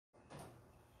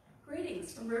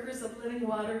greetings from Rivers of Living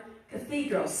Water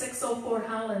Cathedral, 604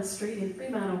 Holland Street in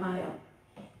Fremont, Ohio.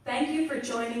 Thank you for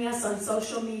joining us on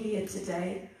social media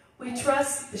today. We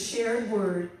trust the shared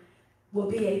word will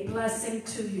be a blessing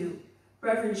to you.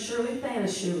 Reverend Shirley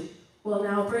Thanasiu will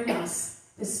now bring us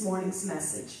this morning's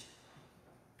message.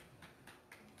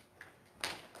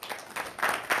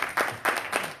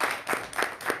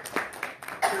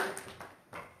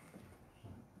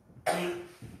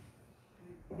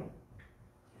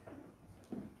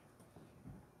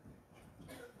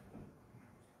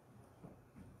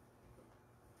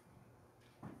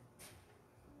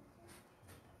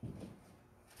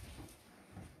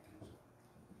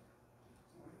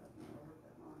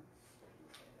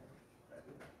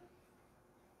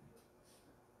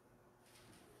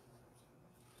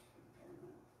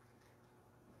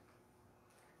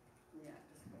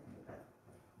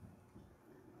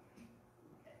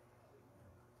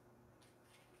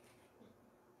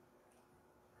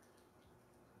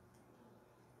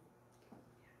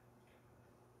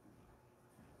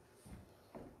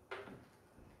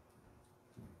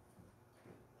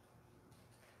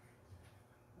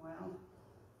 Well,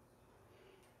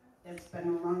 it's been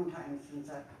a long time since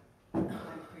I've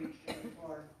preached here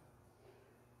before,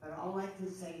 but all I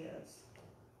can say is,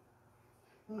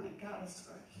 my God is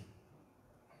good.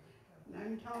 And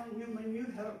I'm telling you, when you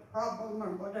have a problem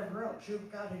or whatever else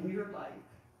you've got in your life,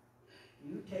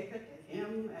 you take it to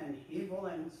Him and He will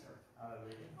answer.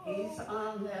 He's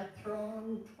on that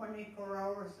throne 24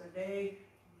 hours a day,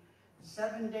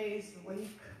 7 days a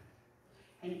week.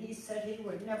 And He said He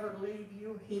would never leave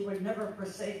you, He would never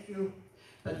forsake you,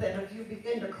 but that if you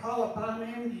begin to call upon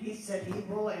Him, He said He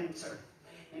will answer.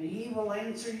 And He will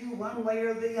answer you one way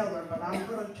or the other. But I'm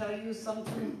going to tell you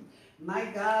something. My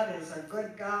God is a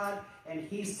good God, and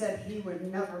He said He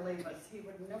would never leave us. He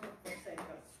would never forsake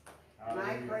us. And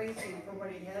I praise Him for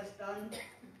what He has done.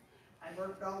 I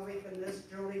worked all week in this.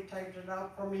 Julie typed it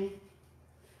out for me.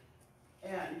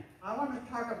 And I want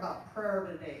to talk about prayer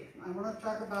today. I want to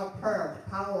talk about prayer, the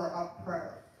power of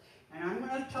prayer. And I'm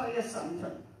going to tell you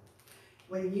something.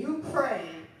 When you pray,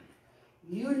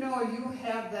 you know you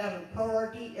have that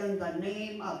authority in the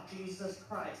name of Jesus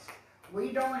Christ.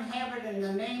 We don't have it in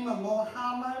the name of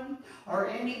Mohammed or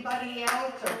anybody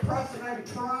else or President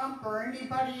Trump or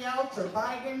anybody else or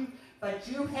Biden, but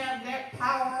you have that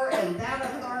power and that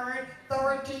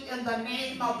authority in the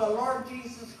name of the Lord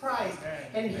Jesus Christ.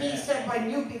 And He said when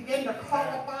you begin to call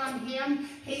upon Him,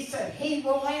 He said He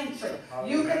will answer.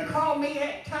 You can call me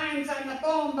at times on the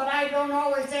phone, but I don't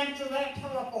always answer that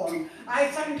telephone.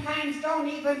 I sometimes don't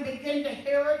even begin to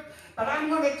hear it. But I'm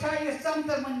going to tell you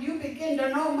something. When you begin to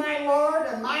know my Lord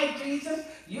and my Jesus,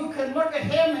 you can look at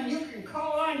Him and you can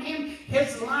call on Him.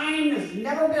 His line is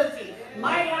never busy.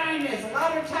 My line is a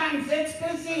lot of times it's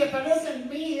busy. If it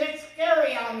isn't me, it's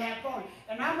scary on that phone.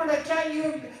 And I'm going to tell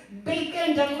you,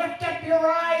 begin to lift up your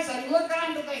eyes and look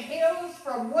onto the hills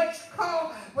from which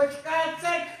God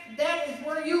said that is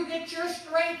where you get your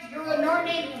strength, your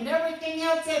anointing, and everything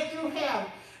else that you have.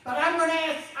 But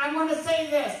I want to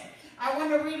say this. I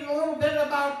want to read a little bit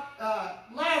about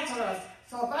Lazarus.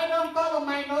 So if I don't follow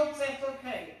my notes, that's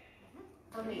okay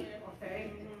for me,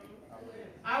 okay?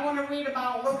 I want to read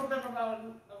about a little bit about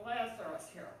Lazarus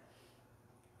here.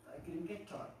 I can get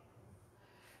to it.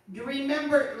 Do you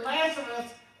remember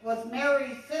Lazarus was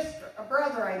Mary's sister, a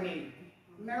brother, I mean.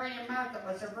 Mary and Martha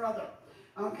was her brother,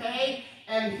 okay?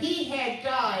 And he had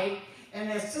died,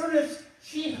 and as soon as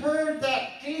she heard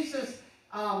that Jesus,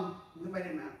 wait a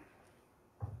minute.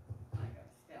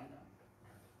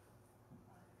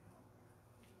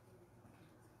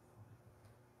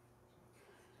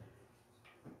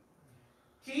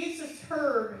 Jesus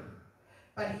heard,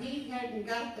 but He hadn't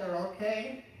got there,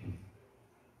 okay?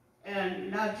 And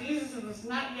now Jesus was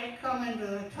not yet come into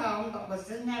the town, but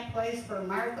was in that place where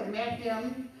Martha met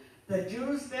Him. The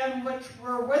Jews then which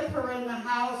were with her in the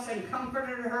house and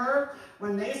comforted her,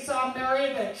 when they saw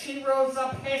Mary, that she rose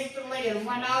up hastily and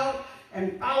went out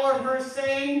and followed her,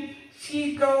 saying,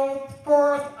 She goeth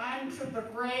forth unto the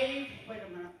grave. Wait a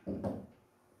minute.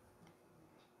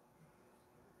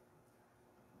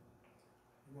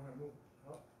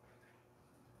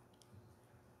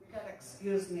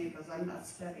 Excuse me, because I'm not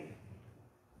steady.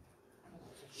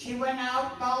 She went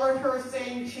out, followed her,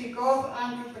 saying, She goeth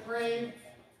unto the grave.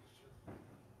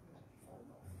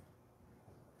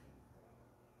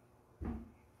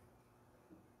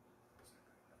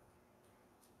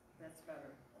 That's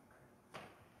better.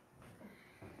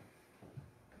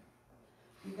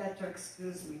 You got to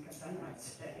excuse me, because I'm not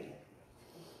steady.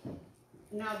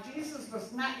 Now, Jesus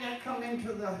was not yet come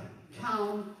into the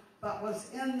town, but was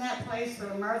in that place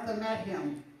where Martha met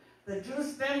Him. The The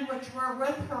Jews then which were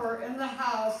with her in the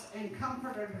house and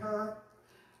comforted her,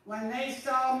 when they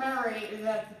saw Mary,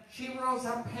 that she rose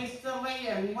up hastily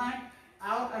and went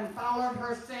out and followed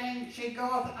her, saying, She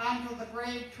goeth unto the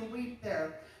grave to weep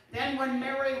there. Then when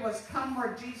Mary was come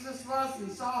where Jesus was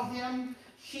and saw him,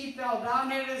 she fell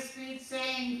down at his feet,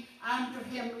 saying unto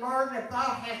him, Lord, if thou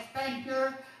hadst been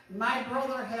here, my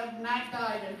brother had not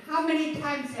died. And how many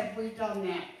times have we done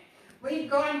that?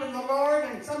 We've gone to the Lord,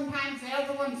 and sometimes the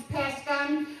other ones passed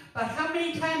on. But how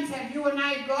many times have you and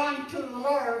I gone to the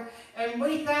Lord, and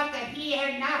we thought that he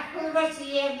had not heard us,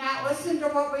 he had not listened to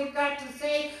what we've got to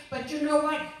say? But you know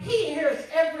what? He hears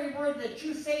every word that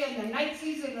you say in the night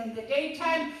season and the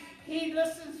daytime. He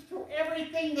listens to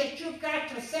everything that you've got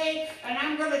to say. And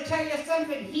I'm going to tell you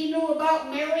something. He knew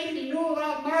about Mary. He knew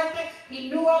about Martha. He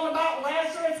knew all about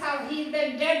Lazarus, how he'd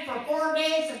been dead for 4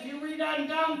 days, if you read on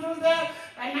down through that.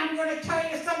 And I'm going to tell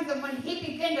you something. When he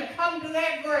began to come to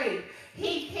that grave,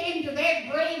 he came to that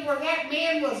grave where that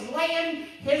man was laying.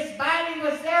 His body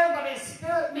was there, but his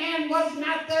spirit man was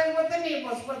not there with him. He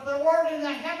was with the Lord in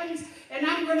the heavens. And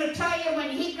I'm going to tell you, when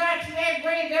he got to that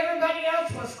grave, everybody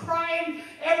else was crying.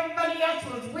 Everybody else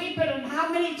was weeping. And how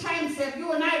many times have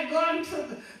you and I gone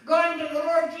to the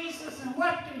Lord Jesus and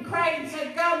wept and cried and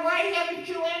said, God, why haven't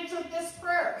you answered this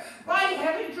prayer? Why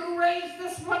haven't you raised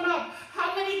this one up?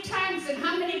 How many times and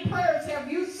how many prayers have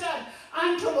you said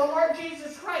unto the Lord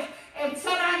Jesus Christ and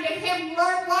said unto him,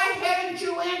 Lord, why haven't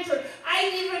you answered?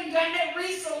 I've even done it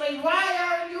recently. Why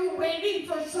are you waiting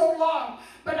for so long?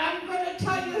 But I'm going to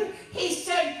tell you, he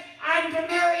said unto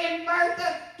Mary and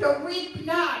Martha to weep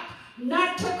not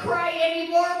to cry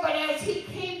anymore. But as he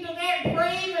came to that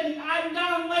grave, and on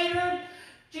down later,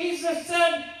 Jesus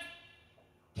said,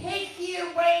 take ye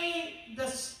away the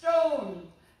stone.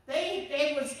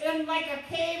 They was in like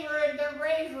a cave, or in their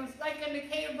grave was like in a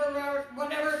cave or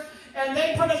whatever, and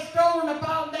they put a stone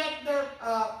upon their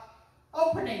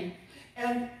opening.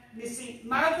 And you see,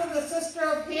 Martha, the sister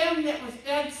of him that was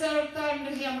dead, said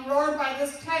unto him, Lord, by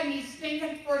this time he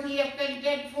stinketh, for he hath been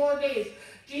dead 4 days.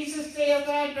 Jesus saith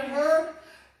unto her,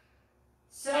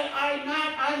 said I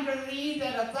not unto thee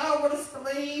that if thou wouldest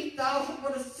believe, thou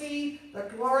wouldest see the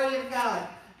glory of God?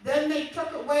 Then they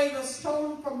took away the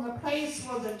stone from the place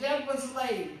where the dead was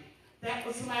laid. That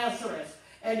was Lazarus.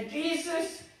 And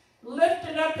Jesus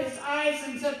lifted up his eyes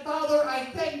and said, Father, I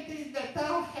thank thee that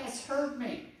thou hast heard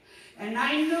me. And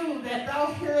I knew that thou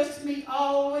hearest me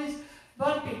always,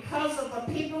 but because of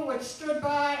the people which stood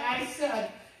by, I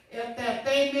said, that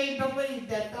they may believe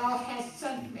that thou hast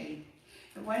sent me.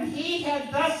 And when he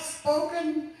had thus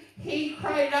spoken, he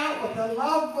cried out with a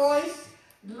loud voice,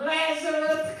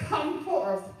 Lazarus, come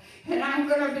forth. And I'm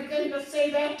going to begin to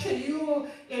say that to you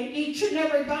and each and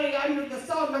everybody under the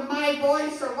sound of my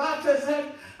voice or watches it.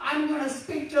 I'm going to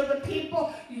speak to the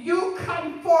people. You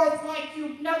come forth like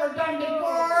you've never done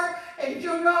before. And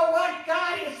you know what?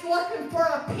 God is looking for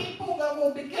a people that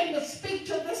will begin to speak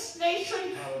to this nation,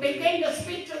 begin to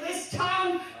speak to this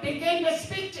town, begin to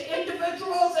speak to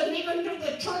individuals and even to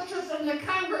the churches and the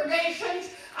congregations.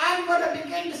 I'm going to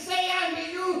begin to say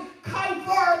unto you, come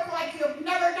forth like you've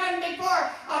never done before.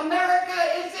 America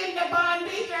is into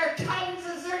bondage. Our tongues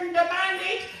is into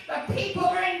bondage. The people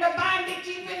are into bondage,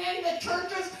 even in the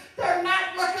churches. They're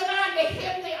not looking unto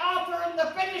him, the author and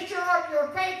the finisher of your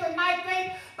faith and my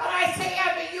faith. But I say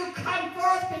unto you, come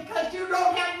forth, because you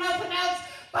don't have nothing else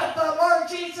but the Lord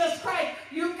Jesus Christ.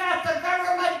 You got the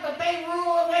government, but they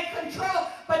rule and they control.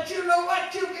 But you know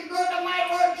what? You can go to my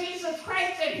Lord Jesus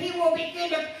Christ, and he will begin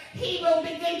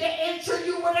to answer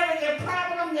you whatever the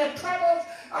problem, the troubles,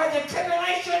 or the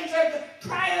tribulations, or the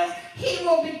trials. He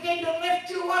will begin to lift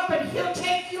you up, and he'll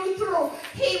take you through.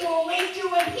 He will lead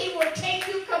you, and he will take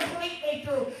you completely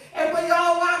through. And we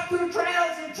all walk through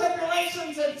trials and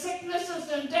tribulations and sicknesses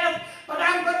and death. But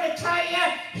I'm going to tell you,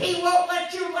 he won't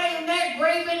let you lay in that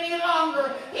grave any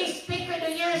longer. He's speaking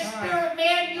to your spirit,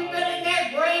 man. You've been in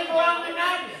that grave long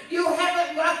enough. You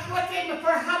haven't walked with him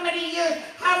for how many years?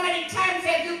 How many times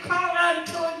have you called on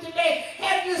to him today?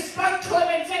 Have you spoke to him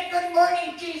and said, good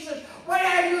morning, Jesus? What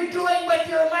are you doing with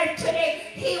your life today?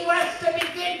 He wants to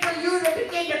begin for you to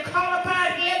begin to call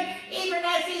upon him, even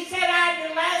as he said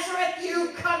unto Lazarus,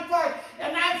 you come forth.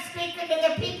 And I'm speaking to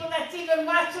the people that's even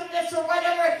watching this or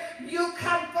whatever. You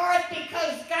come forth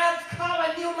because God's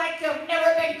calling you like you've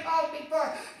never been called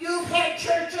before. You've had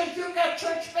churches, you've got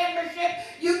church membership,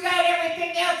 you got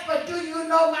everything else, but do you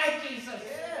know my Jesus?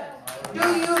 Do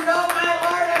you know my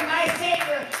Lord and my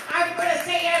Savior? I'm going to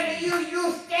say unto you,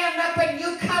 you stand up and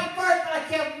you come forth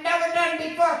like you've never done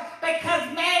before, because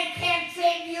man can't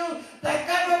save you. The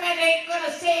government ain't going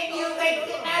to save you. They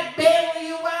cannot bail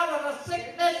you out of a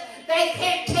sickness. They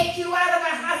can't take take you out of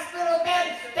a hospital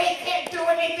bed, they can't do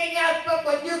anything else. But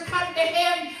when you come to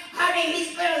him, honey,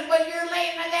 he's going to, when you're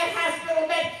laying in that hospital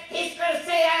bed, he's going to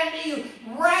say unto you,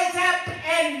 rise up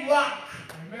and walk.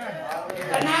 Amen.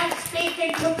 And I'm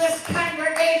speaking to this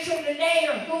congregation today,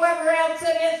 or whoever else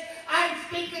it is, I'm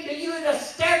speaking to you to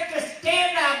start to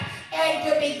stand up and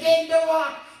to begin to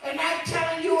walk. And I'm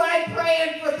telling you, I'm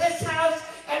praying for this house,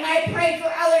 and I pray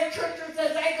for other churches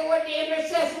as I go into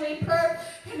intercessory prayer.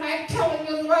 And I'm telling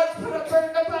you, the Lord's put a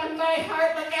burden upon my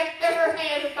heart like I've never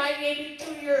had in my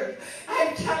 82 years.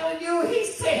 I'm telling you,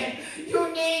 he's saying,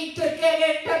 you need to get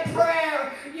into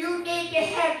prayer. You need to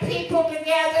have people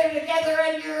together in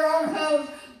your own homes.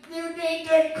 You need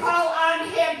to call on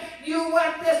him. You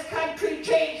want this country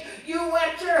changed. You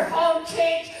want your home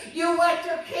changed. You want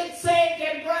your kids saved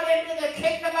and brought into the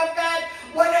kingdom of God.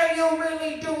 What are you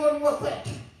really doing with it?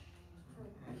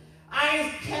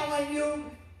 I'm telling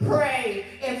you, pray.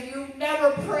 If you've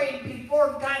never prayed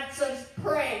before, God says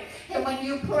pray. And when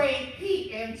you pray,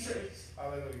 he answers.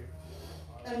 Hallelujah.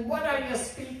 And what are you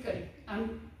speaking?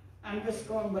 I'm just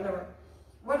going whatever.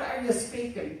 What are you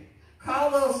speaking?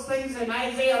 Call those things in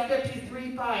Isaiah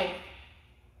 53:5.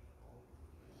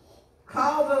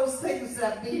 Call those things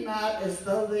that be not as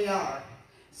though they are.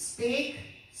 Speak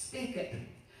it.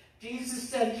 Jesus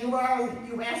said, you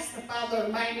asked the Father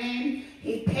in my name.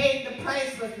 He paid the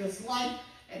price with his life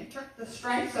and took the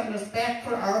stripes on his back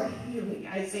for our healing.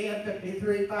 Isaiah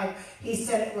 53:5. He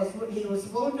said he was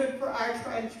wounded for our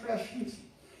transgressions.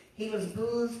 He was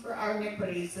bruised for our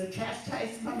iniquities. The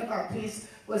chastisement of our peace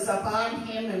was upon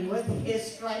him, and with his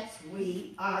stripes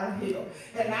we are healed.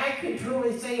 And I can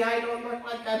truly say I don't look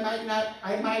like I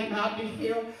might not be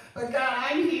healed, but God,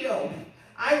 I'm healed.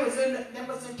 There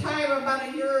was a time about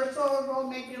a year or so ago,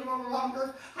 maybe a little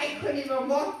longer, I couldn't even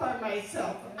walk by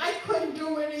myself. I couldn't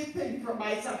do anything for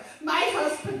myself. My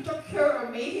husband took care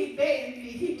of me. He bathed me.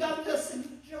 He done this, and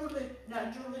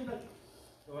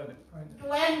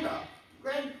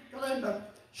Glenda,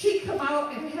 she come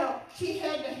out and help. She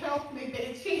had to help me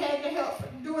bathe. She had to help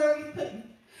and do everything.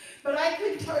 But I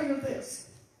can tell you this.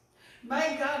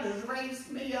 My God has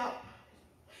raised me up.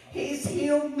 He's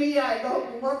healed me. I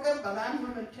don't look it, but I'm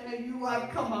going to tell you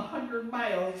I've come 100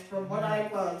 miles from what I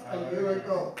was a year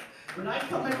ago. When I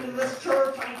come into this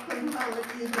church, I couldn't hardly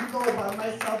even go by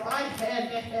myself. I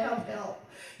had to have help.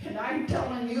 And I'm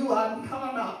telling you, I'm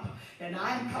coming up. And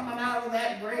I'm coming out of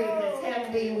that grave that's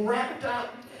had me wrapped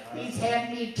up. He's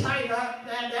had me tied up,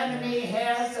 that enemy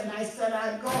has, and I said,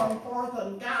 I'm going forth,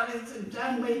 and God isn't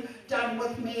done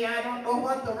with me. I don't know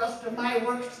what the rest of my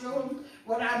work's doing,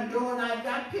 what I'm doing. I've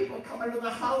got people coming to the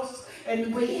house,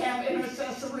 and we have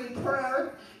intercessory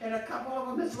prayer, and a couple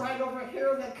of them is right over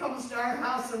here that comes to our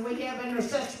house, and we have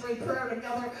intercessory prayer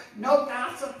together. No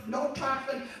gossip, no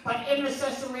talking, but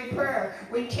intercessory prayer.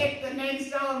 We take the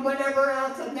names down, whatever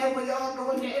else, and then we all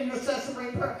go into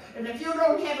intercessory prayer. And if you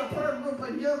don't have a prayer group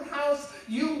in your house,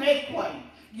 you make one.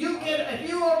 If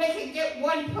you only can get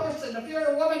one person, if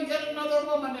you're a woman, get another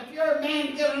woman. If you're a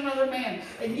man, get another man.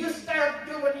 And you start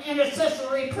doing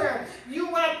intercessory prayer.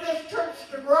 You want this church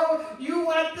to grow. You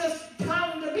want this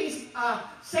town to be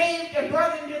saved and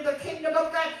brought into the kingdom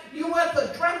of God. You want the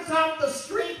drugs off the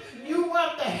street. You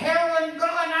want the heroin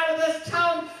gone out of this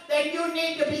town. Then you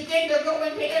need to begin to go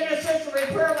into intercessory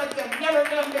prayer like you've never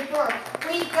done before.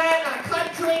 We've got a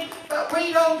country, but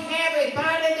we don't have a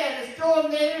body that is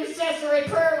doing the intercessory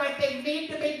prayer like they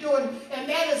need to be doing. And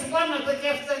that is one of the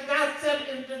gifts that God sent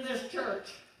into this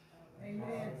church.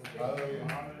 Amen.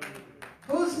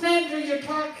 Whose name do you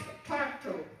talk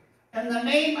to? In the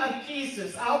name of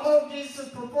Jesus. Although Jesus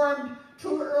performed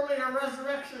 2 earlier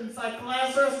resurrections like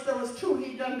Lazarus, there was 2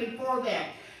 he done before that.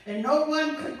 And no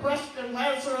one could question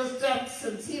Lazarus' death,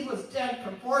 since he was dead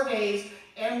for 4 days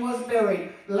and was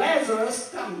buried. Lazarus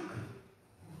stunk.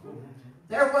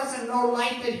 There wasn't no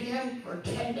life in him for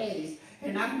 10 days.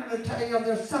 And I'm going to tell you,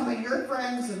 there's some of your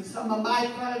friends and some of my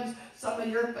friends, some of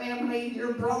your family,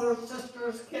 your brothers,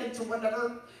 sisters, kids, or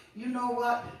whatever. You know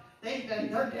what? They're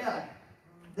dead.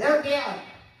 They're dead.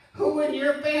 Who in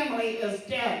your family is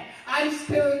dead? I'm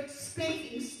spiritually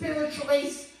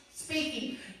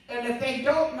speaking. And if they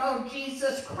don't know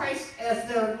Jesus Christ as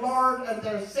their Lord and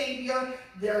their Savior,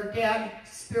 they're dead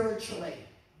spiritually.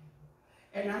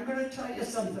 And I'm going to tell you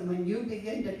something. When you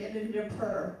begin to get into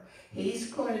prayer,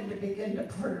 he's going to begin to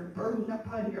put a burden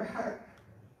upon your heart.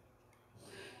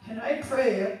 And I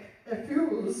pray if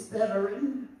you that are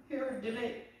in here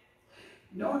today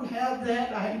don't have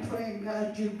that, I'm praying,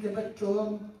 God, you give it to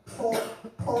them,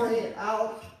 pour it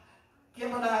out,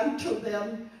 give it on to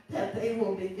them, that they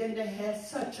will begin to have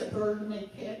such a burden they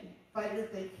can't fight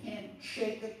it, they can't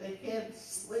shake it, they can't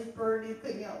sleep or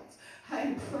anything else.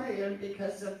 I'm praying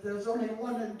because if there's only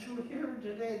 1 and 2 here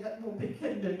today that will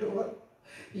begin to do it,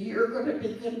 you're going to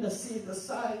begin to see the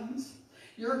signs.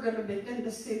 You're going to begin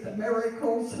to see the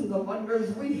miracles and the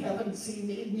wonders we haven't seen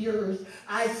in years.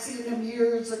 I've seen them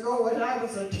years ago when I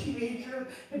was a teenager,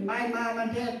 and my mom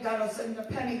and dad got us into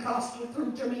Pentecostal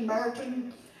through Jimmy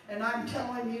Martin. And I'm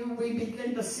telling you, we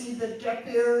begin to see the deaf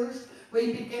ears.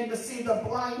 We begin to see the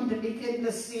blind to begin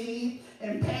to see.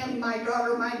 And Pam, my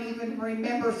daughter, might even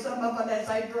remember some of it as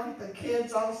I drunk the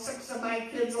kids, all 6 of my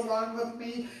kids along with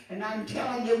me. And I'm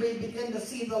telling you, we begin to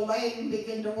see the lame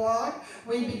begin to walk.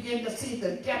 We begin to see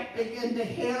the deaf begin to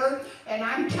hear. And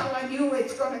I'm telling you,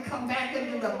 it's going to come back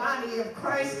into the body of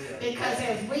Christ, because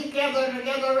as we gather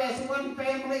together as one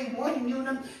family, one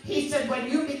unit, he said, when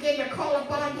you begin to call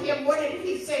upon him, what did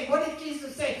he say? What did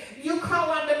Jesus say? You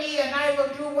call unto me and I will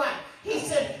do what? He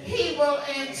said he will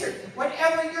answer.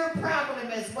 Whatever your problem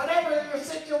is, whatever your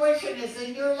situation is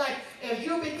in your life, if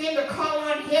you begin to call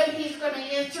on him, he's going to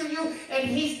answer you, and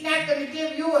he's not going to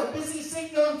give you a busy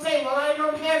signal and say, well, I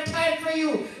don't have time for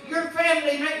you. Your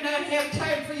family might not have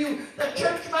time for you. The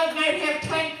church might not have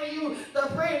time for you.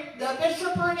 The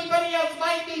bishop or anybody else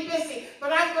might be busy.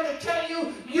 But I'm going to tell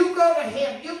you, you go to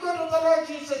him. You go to the Lord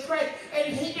Jesus Christ,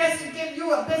 and he doesn't give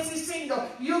you a busy signal.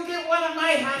 You get one of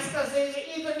my hospitals,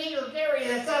 either me or Gary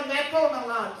that's on that phone a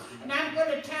lot. And I'm going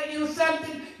to tell you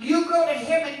something. You go to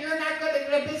him and you're not going to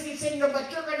get a busy signal,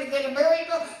 but you're going to get a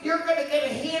miracle. You're going to get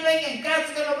a healing, and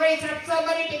God's going to raise up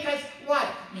somebody because what?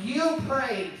 You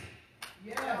prayed.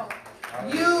 Yeah.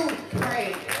 You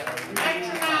prayed. Not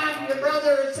your mom, your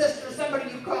brother or sister,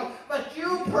 somebody you called, but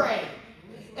you prayed.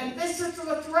 And this is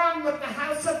what's wrong with the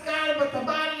house of God and with the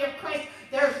body of Christ.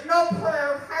 There's no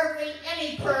prayer, hardly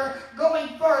any prayer going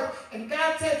forth. And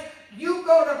God says, you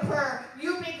go to prayer.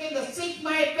 You begin to seek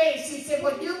my face. He said,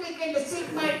 when you begin to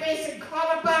seek my face and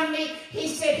call upon me, he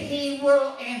said, he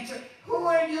will answer. Who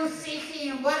are you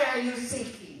seeking and what are you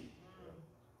seeking?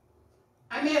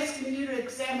 I'm asking you to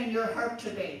examine your heart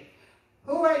today.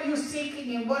 Who are you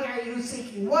seeking and what are you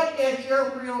seeking? What is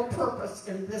your real purpose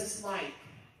in this life?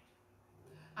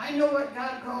 I know what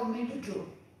God called me to do.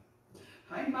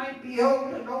 I might be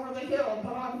old and over the hill,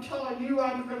 but I'm telling you,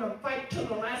 I'm going to fight to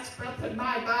the last breath in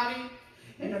my body.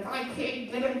 And if I can't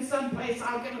get him someplace,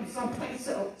 I'll get him someplace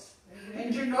else.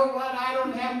 And you know what? I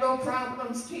don't have no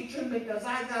problems teaching, because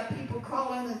I got people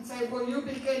calling and say, will you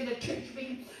begin to teach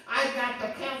me? I've got the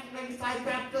Catholics, I've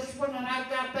got this one, and I've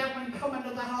got that one coming to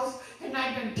the house, and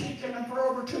I've been teaching them for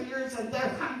over 2 years, and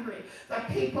they're hungry. The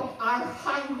people are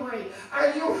hungry.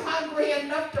 Are you hungry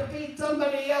enough to feed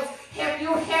somebody else? Have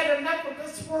you had enough of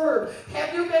this word?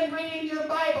 Have you been reading your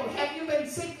Bible? Have you been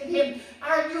seeking him?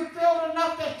 Are you filled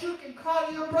enough that you can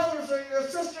call your brothers or your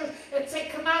sisters and say,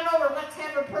 come on over, let's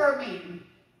have a prayer meeting?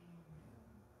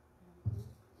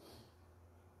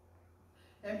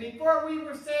 And before we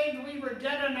were saved, we were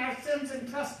dead in our sins and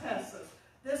trespasses.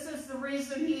 This is the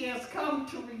reason he has come,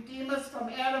 to redeem us from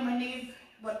Adam and Eve,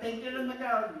 what they did in the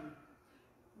garden.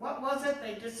 What was it?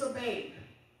 They disobeyed.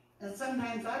 And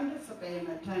sometimes I'm disobeying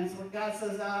at times when God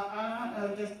says,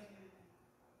 just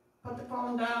put the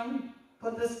phone down,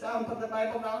 put this down, put the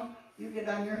Bible down. You get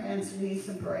on your hands and knees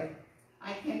and pray.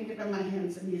 I can't get on my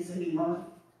hands and knees anymore.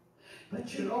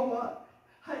 But you know what?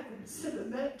 I can sit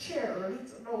in that chair.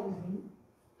 It's an old room.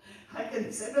 I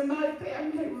can sit in my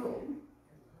family room,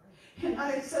 and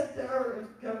I sit there, and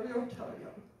Gary will tell you,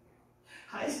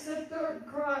 I sit there and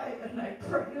cry, and I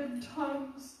pray in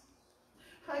tongues.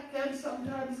 I can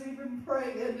sometimes even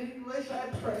pray in English.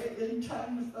 I pray in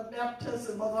tongues, the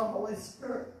baptism of the Holy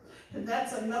Spirit. And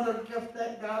that's another gift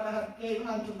that God gave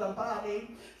unto the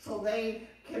body, so they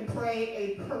can pray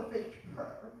a perfect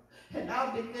prayer. And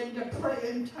I'll begin to pray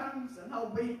in tongues, and I'll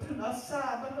weep, and I'll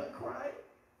sob, and I'll cry.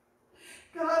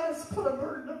 God has put a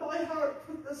burden in my heart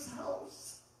for this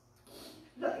house.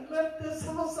 And I lift this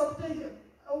house up to him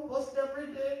almost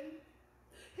every day.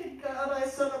 And God, I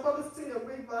said, I want to see a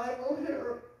revival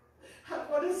here. I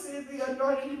want to see the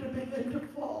anointing to begin to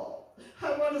fall.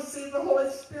 I want to see the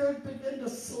Holy Spirit begin to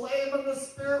slay them in the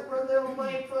spirit where they were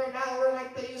waiting for an hour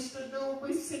like they used to do.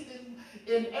 We see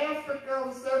in Africa, I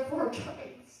was there 4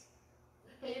 times.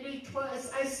 Haiti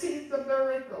twice. I see the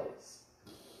miracles.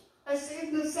 I see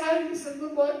the signs and the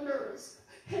wonders.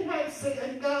 And I'm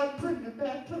saying, God, bring it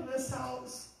back to this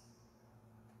house.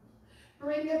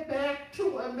 Bring it back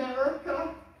to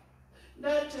America.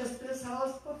 Not just this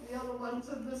house, but the other ones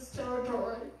in this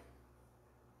territory.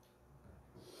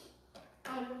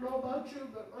 I don't know about you,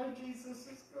 but my Jesus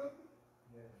is good.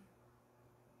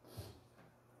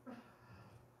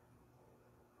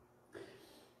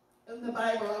 in the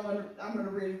Bible, I'm gonna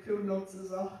read a few notes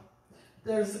as well.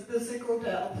 There's a physical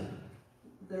death.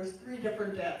 There's 3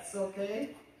 different deaths,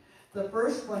 okay? The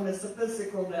first one is the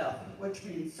physical death, which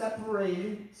means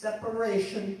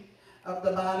separation of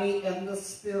the body and the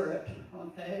spirit,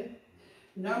 okay?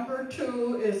 Number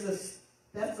 2 is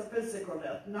that's the physical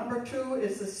death. Number 2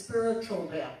 is the spiritual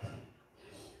death.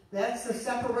 That's the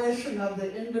separation of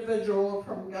the individual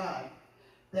from God.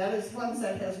 That is one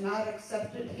that has not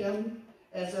accepted him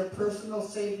as their personal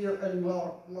Savior and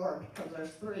Lord, because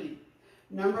there's 3.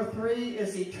 Number 3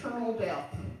 is eternal death.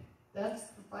 That's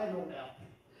the final death.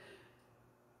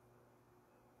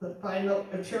 The final,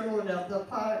 eternal death.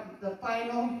 The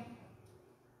final,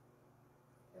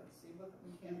 let's see what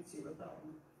we can't see without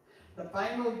them. The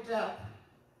final death,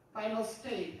 final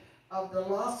state of the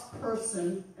lost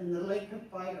person in the lake of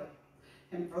fire.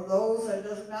 And for those that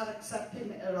does not accept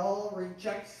him at all,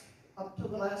 rejects up to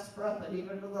the last breath, and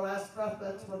even to the last breath,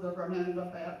 that's where they're going to end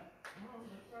up at.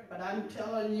 But I'm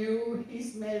telling you,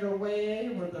 he's made a way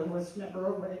where there was never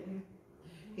a way.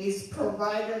 He's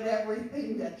provided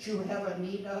everything that you have a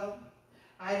need of.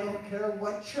 I don't care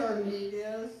what your need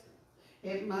is.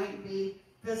 It might be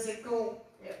physical,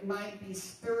 it might be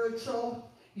spiritual.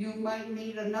 You might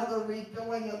need another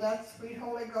refilling of that sweet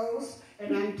Holy Ghost.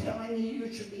 And I'm telling you,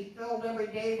 you should be filled every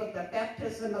day with the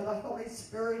baptism of the Holy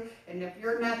Spirit. And if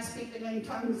you're not speaking in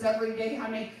tongues every day,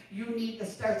 honey, you need to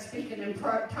start speaking in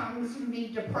tongues. You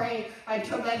need to pray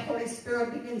until that Holy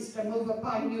Spirit begins to move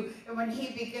upon you. And when he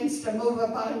begins to move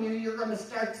upon you, you're going to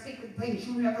start speaking things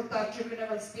you never thought you could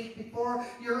ever speak before.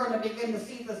 You're going to begin to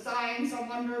see the signs, the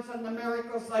wonders, and the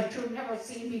miracles like you've never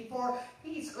seen before.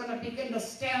 He's going to begin to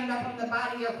stand up in the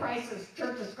body of Christ. His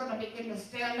church is going to begin to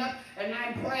stand up. And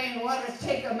I'm praying, let us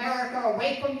take America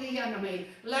away from the enemy.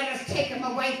 Let us take him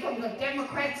away from the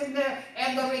Democrats and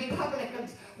the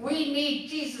Republicans. We need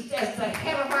Jesus as the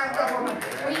head of our government.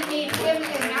 We need him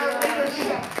in our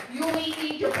leadership. We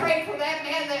need to pray for that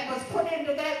man that was put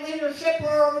into that leadership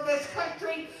over this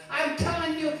country. I'm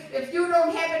telling you, if you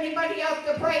don't have anybody else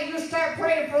to pray, you start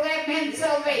praying for that man's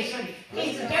salvation.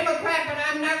 He's a Democrat, but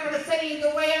I'm not going to say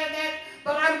either way on that.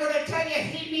 But I'm going to tell you,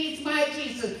 he needs my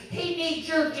Jesus. He needs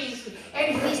your Jesus.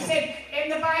 And he said, in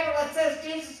the Bible it says,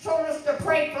 Jesus told us to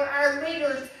pray for our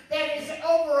leaders that is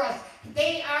over us.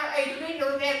 They are a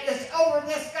leader that is over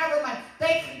this government.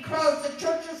 They can close the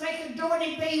churches. They can do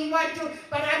anything you want to.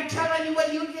 But I'm telling you,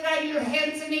 when you get on your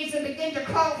hands and knees and begin to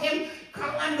call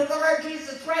on the Lord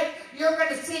Jesus Christ, you're going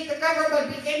to see the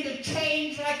government begin to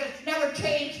change like it's never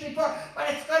changed before.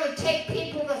 But it's going to take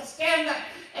people to stand up.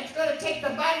 It's going to take the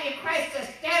body of Christ to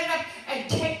stand up and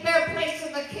take their place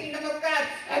in the kingdom of God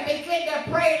and begin to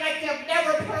pray like they've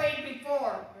never prayed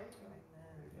before.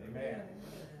 Amen.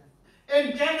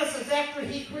 In Genesis, after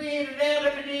he created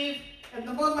Adam and Eve, and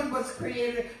the woman was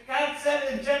created, God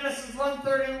said in Genesis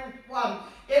 1:31,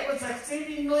 it was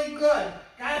exceedingly good.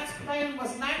 God's plan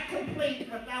was not complete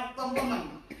without the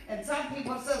woman. And some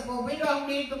people say, well, we don't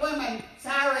need the women.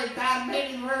 Sorry, God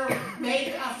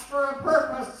made us for a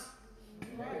purpose.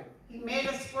 He made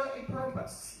us for a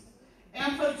purpose.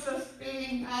 Emphasis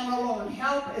being on alone.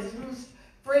 Help is used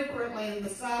frequently in the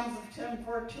Psalms of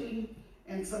 10:14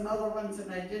 and some other ones,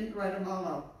 and I didn't write them all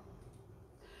out.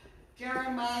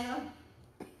 Jeremiah,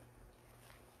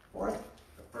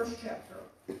 first chapter.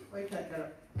 Wait till I get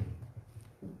it.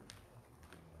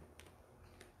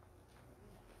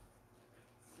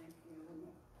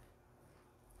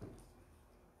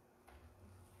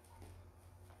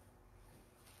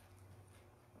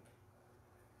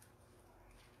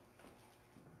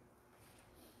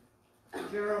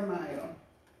 Jeremiah,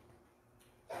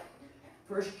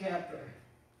 first chapter.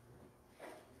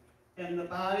 And the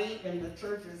body and the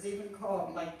church is even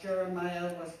called like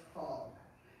Jeremiah was called.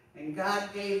 And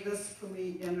God gave this to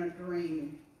me in a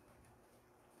dream.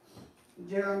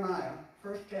 Jeremiah,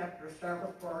 first chapter, start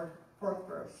with fourth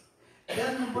verse.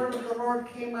 Then the word of the Lord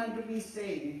came unto me,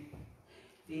 saying,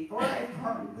 before I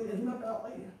formed thee in the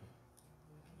belly,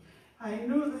 I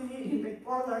knew thee, and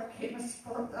before thou camest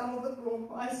forth out of the womb,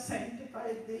 I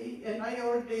sanctified thee, and I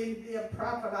ordained thee a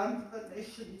prophet unto the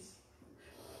nations.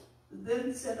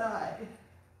 Then said I,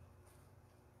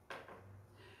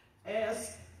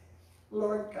 ask,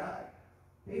 Lord God,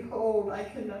 behold, I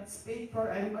cannot speak,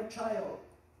 for I am a child.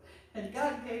 And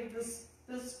God gave this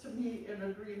to me in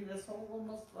a dream,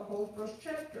 almost the whole first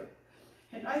chapter.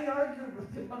 And I argued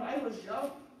with him when I was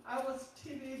young. I was a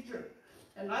teenager,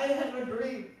 and I had a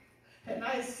dream. And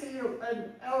I see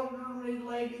an elderly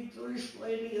lady, Jewish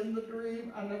lady in the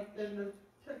dream, in the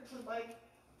picture like,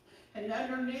 and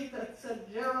underneath it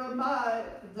said Jeremiah,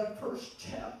 the first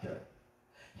chapter.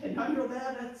 And under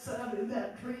that it said in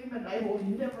that dream, and I will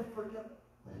never forget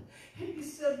it. And he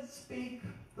said, speak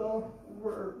the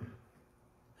word.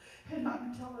 And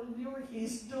I'm telling you,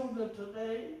 he's doing it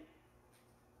today.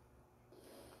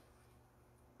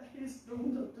 He's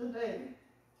doing it today.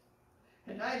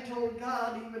 And I told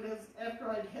God, even after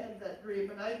I'd had that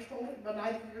dream, and I told him, and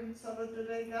I even said it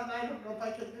today, God, I don't know if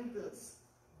I can do this.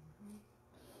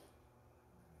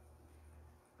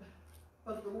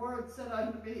 But the word said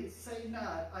unto me, say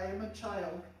not, I am a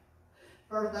child,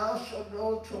 for thou shalt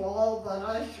go to all that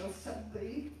I shall send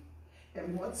thee,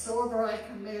 and whatsoever I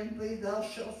command thee, thou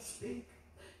shalt speak.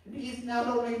 And he's not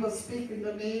only was speaking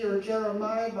to me or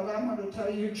Jeremiah, but I'm going to tell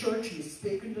you, church, he's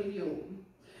speaking to you.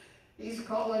 He's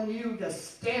calling you to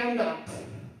stand up.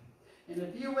 And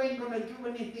if you ain't going to do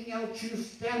anything else, you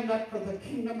stand up for the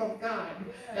kingdom of God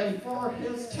and for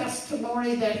his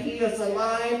testimony that he is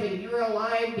alive and you're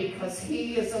alive because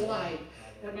he is alive.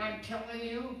 And I'm telling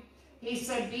you, he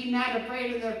said, be not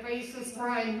afraid of their faces, for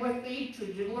I am with thee to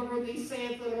deliver thee,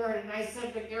 saith the Lord. And I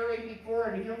said to Gary before,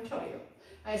 and he'll tell you,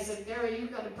 I said, Gary, you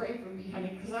got to pray for me,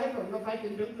 honey, because I don't know if I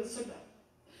can do this or not.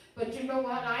 But you know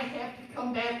what? I have to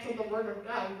come back to the word of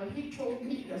God. But he told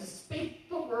me to speak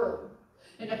the word.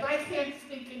 And if I can't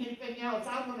speak anything else,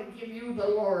 I'm going to give you the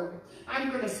Lord. I'm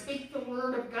going to speak the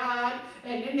word of God.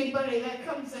 And anybody that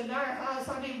comes in our house,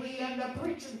 honey, we end up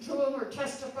preaching to them or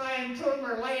testifying to them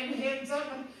or laying hands on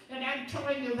them. And I'm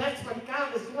telling you, that's what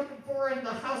God is looking for in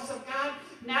the house of God.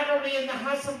 Not only in the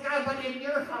house of God, but in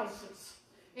your houses,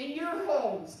 in your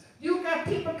homes. You got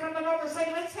people coming over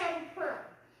saying, let's have a prayer.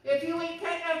 If you ain't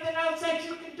got nothing else that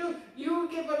you can do, you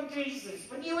give them Jesus.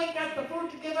 When you ain't got the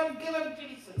food to give them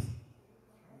Jesus.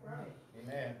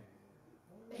 Amen.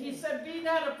 He said, be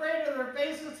not afraid of their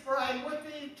faces, for I am with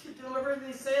thee to deliver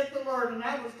thee, saith the Lord. And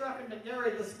I was talking to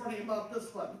Gary this morning about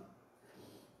this one.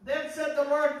 Then said the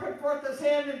Lord, put forth his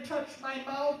hand and touched my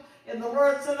mouth. And the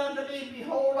Lord said unto me,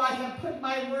 behold, I have put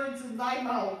my words in thy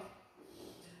mouth.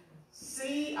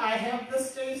 See, I have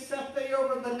this day set thee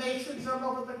over the nations and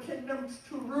over the kingdoms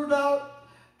to root out,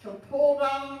 to pull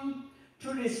down,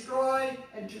 to destroy,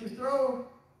 and to throw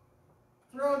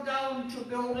down, to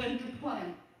build, and to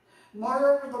plant.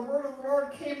 Moreover, the word of the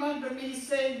Lord came unto me,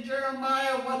 saying,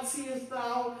 Jeremiah, what seest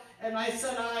thou? And I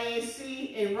said, I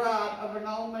see a rod of an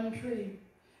almond tree.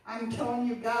 I'm telling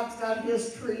you, God's got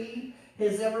his tree,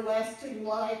 his everlasting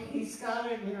life. He's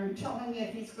got it, and I'm telling you,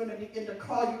 he's going to begin to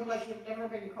call you like you've never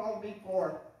been called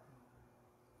before.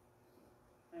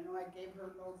 I know I gave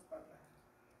her notes, but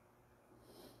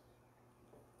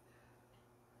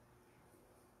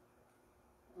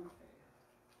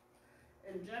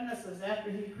in Genesis, after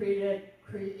he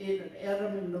created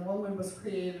Adam and the woman was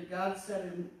created, God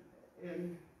said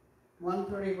in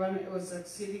 131, it was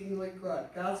exceedingly good.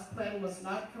 God's plan was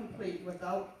not complete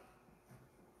without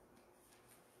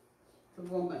the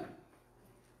woman.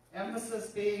 Emphasis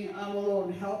being on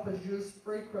alone. Help is used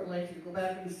frequently. If you go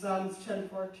back in Psalms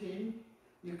 10:14,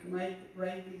 you can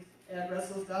write these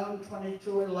addresses down,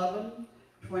 22:11,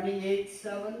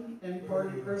 28:7, and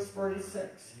verse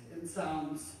 46 in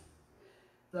Psalms.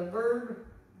 The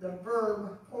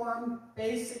verb form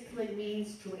basically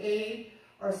means to aid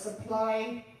or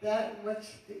supply that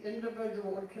which the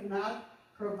individual cannot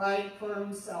provide for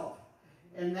himself.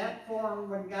 In that form,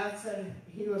 when God said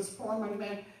he was forming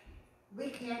man, we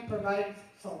can't provide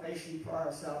salvation for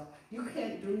ourselves. You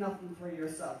can't do nothing for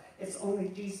yourself. It's only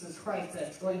Jesus Christ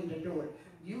that's going to do it.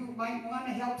 You might want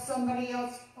to help somebody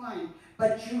else, fine,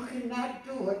 but you cannot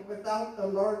do it without the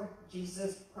Lord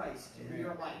Jesus Christ in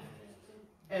your life.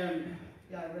 And,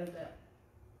 yeah, I read that.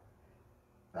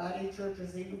 Body church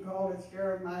is even called as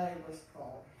Jeremiah was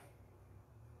called.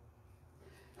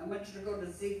 I want you to go to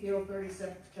Ezekiel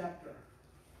 37th chapter.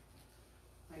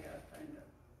 I got to find it.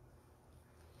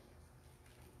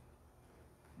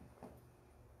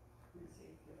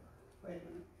 Ezekiel. Wait a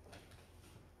minute.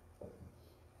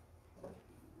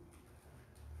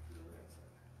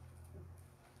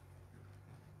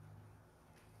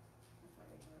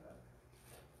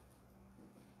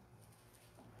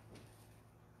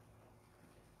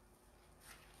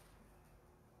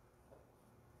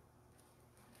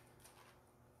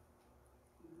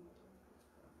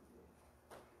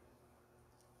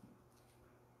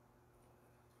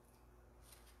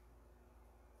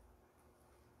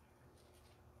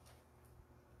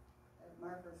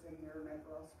 Markers in here and I've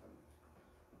lost them.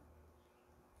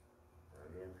 There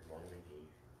it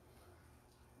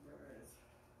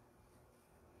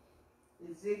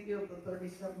is. Ezekiel, the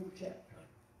 37th chapter.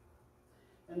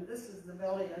 And this is the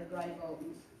belly of dry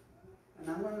bones. And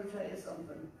I'm going to tell you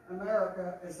something.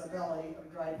 America is a belly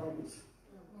of dry bones.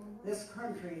 This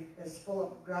country is full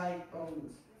of dry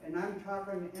bones. And I'm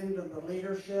talking into the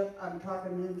leadership. I'm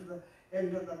talking into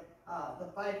the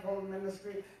fivefold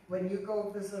ministry. When you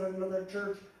go visit another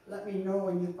church, let me know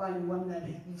when you find one that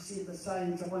you see the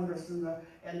signs, the wonders,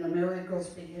 and the miracles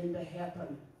begin to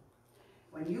happen.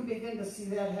 When you begin to see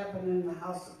that happen in the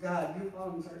house of God, you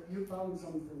found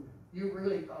something. You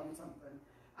really found something.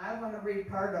 I want to read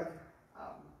part of,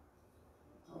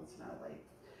 it's not late,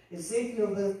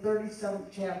 Ezekiel, the 37th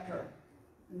chapter.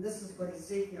 And this is what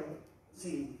Ezekiel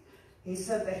seen. He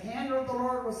said, the hand of the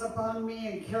Lord was upon me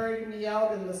and carried me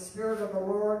out in the spirit of the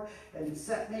Lord and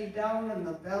set me down in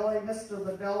the belly, midst of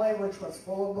the belly, which was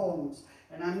full of bones.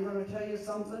 And I'm going to tell you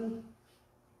something,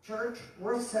 church,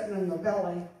 we're sitting in the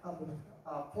belly of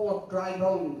full of dry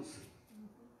bones.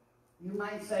 You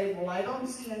might say, well, I don't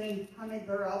see any, honey,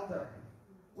 they're out there.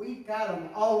 We've got them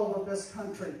all over this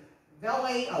country.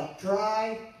 Belly of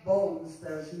dry bones.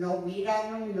 There's no meat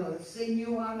on them, no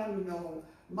sinew on them, no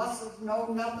muscles, no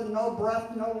nothing, no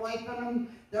breath, no life in them.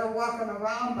 They're walking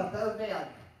around, but they're dead.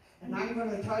 And I'm going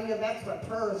to tell you that's what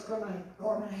prayer is going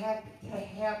to have to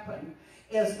happen,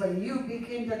 is when you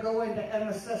begin to go into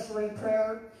intercessory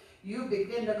prayer, you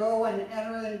begin to go and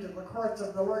enter into the courts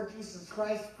of the Lord Jesus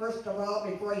Christ, first of all,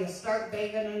 before you start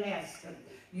begging and asking.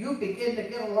 You begin to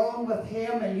get alone with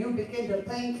him, and you begin to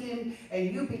thank him,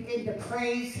 and you begin to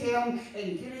praise him,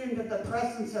 and get into the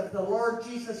presence of the Lord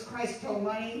Jesus Christ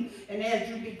Almighty. And as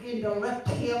you begin to lift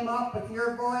him up with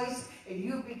your voice, and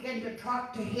you begin to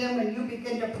talk to him, and you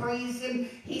begin to praise him,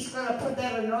 he's going to put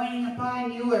that anointing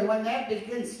upon you. And when that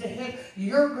begins to hit,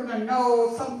 you're going to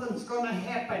know something's going to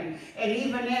happen. And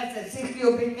even as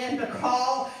Ezekiel began to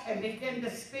call and begin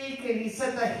to speak, and he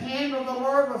said, the hand of the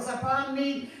Lord was upon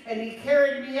me, and he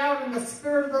carried me out in the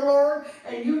spirit of the Lord.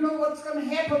 And you know what's going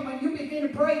to happen when you begin to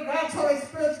pray. God's Holy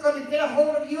Spirit's going to get a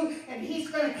hold of you, and he's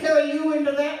going to carry you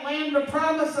into that land of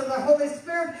promise of the Holy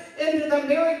Spirit, into the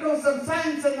miracles and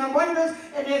signs and the wonders.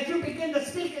 And as you begin to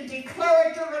speak and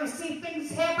declare it, you're going to see things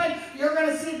happen. You're going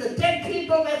to see the dead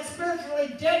people that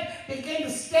spiritually dead begin to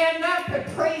stand up and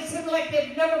praise him like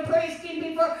they've never praised him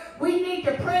before. We need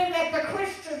to pray that the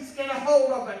Christians get a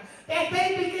hold of it, that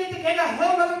they begin to get a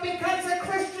hold of it, because the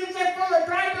Christians are full of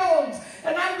dry bones.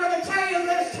 And I'm going to tell you,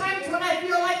 there's times when I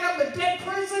feel like I'm a dead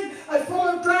person, I'm full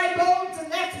of dry bones,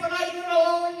 and that's when I get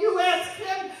alone and you ask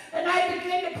him, and I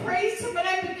begin to praise him, and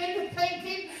I begin to thank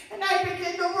him, and I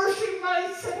begin to worship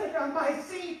my sitting on my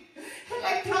seat. And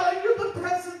I'm telling you, the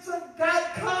presence of God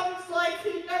comes like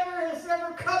he never has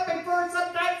ever come before.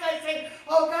 Sometimes I say,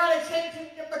 oh God, I can't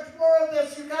take much more of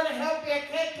this. You got to help me. I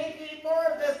can't take any more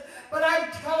of this. But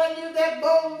I'm telling you, that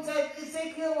bones that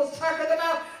Ezekiel was talking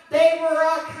about, they were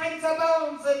all kinds of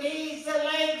bones, the knees, the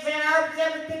legs, the arms,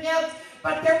 everything else.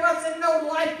 But there wasn't no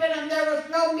life in them. There was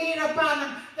no meat upon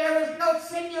them. There was no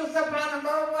sinews upon them,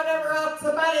 or whatever else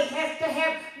the body has to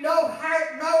have. No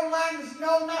heart, no lungs,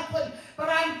 no nothing. But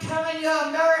I'm telling you,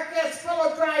 America is full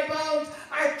of dry bones.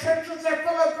 Our churches are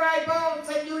full of dry bones.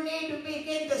 And you need to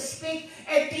begin to speak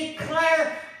and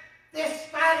declare this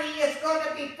body is going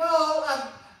to be full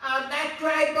of not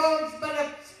dry bones, but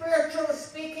of spiritually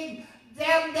speaking,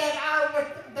 them that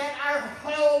are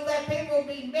whole, that they will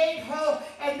be made whole,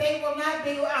 and they will not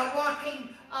be a walking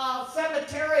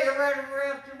cemetery or whatever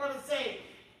else you want to say.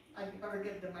 I better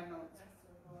get to my notes.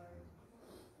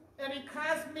 And he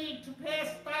caused me to pass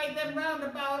by them round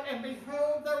about, and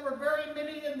behold, there were very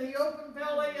many in the open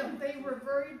valley, and they were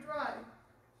very dry.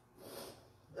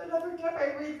 And every time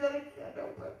I read that, I can't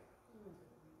help it.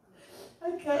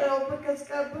 I can't help it, because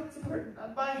God puts a burden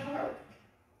on my heart.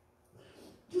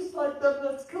 Just like them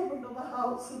that's coming to the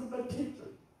house and been teaching.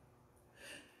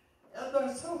 And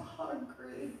they're so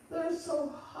hungry. They're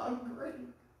so hungry.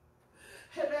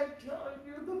 And I'm telling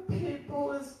you, the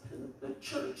people, the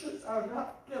churches are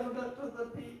not giving it to the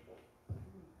people.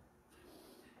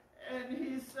 And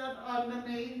he said unto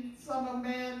me, Son of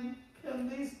man, can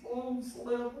these bones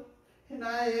live? And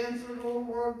I answered, O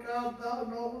Lord God, thou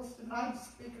knowest, and I'm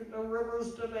speaking to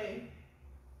Rivers today.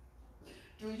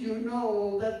 Do you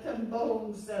know that them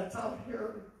bones that's out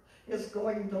here is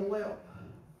going to live?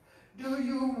 Do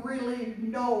you really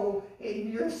know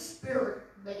in your spirit,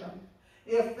 man,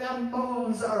 if them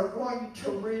bones are going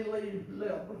to really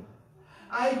live?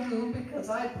 I do, because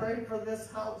I pray for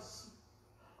this house.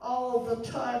 All the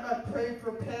time I pray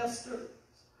for pastors.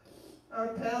 Our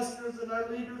pastors and our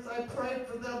leaders, I pray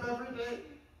for them every day.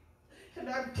 And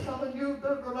I'm telling you,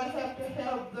 they're going to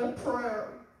have their prayer.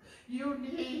 You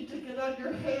need to get on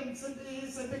your hands and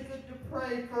knees and begin to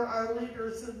pray for our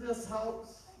leaders in this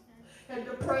house. And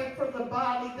to pray for the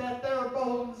body, that their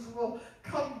bones will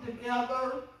come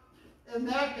together And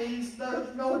that means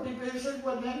there's no division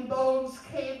when them bones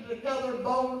came together,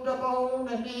 bone to bone,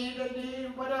 and knee to knee,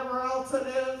 whatever else it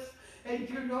is. And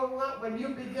you know what? When you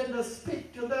begin to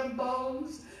speak to them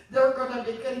bones, they're going to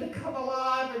begin to come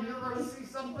alive, and you're going to see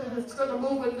something that's going to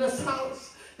move in this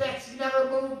house that's never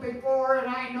moved before. And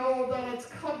I know that it's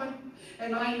coming.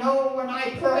 And I know when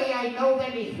I pray, I know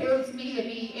that he hears me and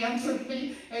he answers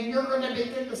me. And you're going to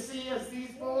begin to see as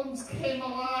these bones came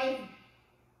alive.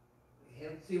 You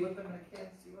can't see with them, I can't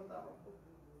see without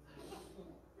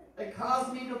them. It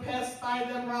caused me to pass by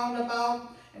them round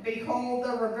about. And behold,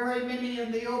 there were very many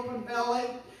in the open valley.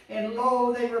 And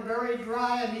lo, they were very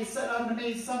dry. And he said unto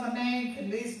me, Son of man, can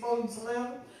these bones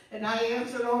live? And I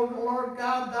answered, O Lord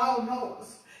God, thou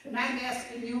knowest. And I'm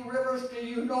asking you, Rivers, do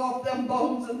you know if them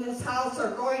bones in this house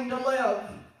are going to live?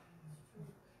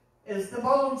 Is the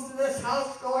bones in this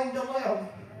house going to live?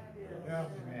 Yeah.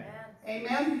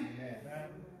 Amen? Amen.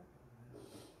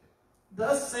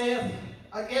 Thus saith,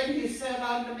 again he said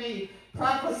unto me,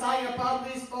 prophesy upon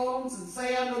these bones, and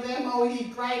say unto them, O ye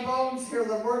dry bones, hear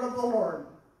the word of the Lord.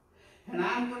 And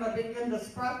I'm going to begin to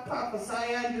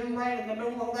prophesy unto right in the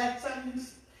middle of that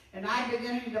sentence. And I'm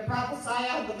beginning to prophesy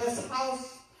unto this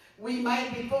house. We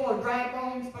might be full of dry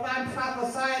bones, but I'm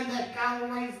prophesying that God will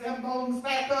raise them bones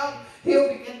back up. He'll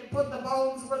begin to put the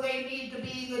bones where they need to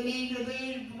be, the knee to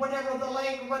the, whatever the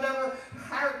leg, whatever,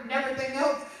 heart and everything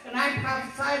else. And I'm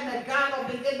prophesying that God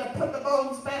will begin to put the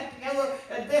bones back together,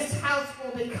 and this house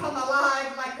will become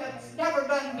alive like it's never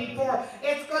done before.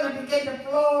 It's going to begin to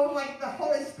flow like the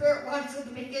Holy Spirit wants it to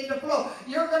begin to flow.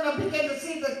 You're going to begin to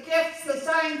see the gifts, the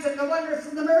signs, and the wonders,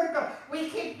 and the miracle. We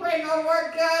keep praying, oh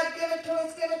Lord God, give it to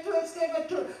us, give it to us, give it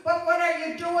to us. But what are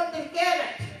you doing to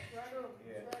get it?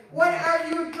 What are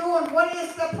you doing? What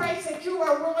is the price that you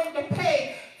are willing to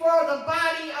pay for the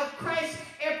body of Christ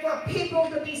and for people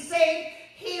to be saved,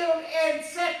 healed, and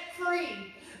set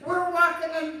free? We're walking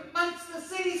amongst the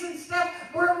cities and stuff.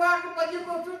 We're walking, when you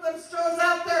go through them stores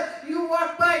out there, you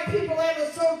walk by people that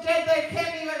are so dead they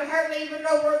can't even hardly even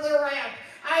know where they're at.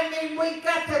 I mean, we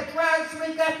got the drugs,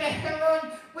 we got the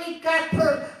heroin, we got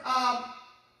the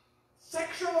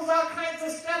sexuals, all kinds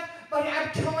of stuff. But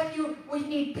I'm telling you, we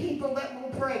need people that will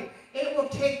pray. It will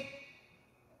take,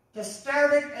 to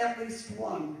start it, at least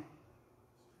one.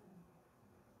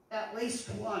 At least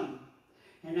one.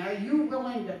 And are you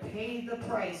willing to pay the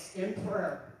price in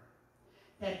prayer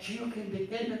that you can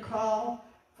begin to call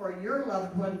for your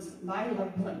loved ones, my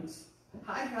loved ones?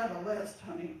 I got a list,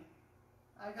 honey.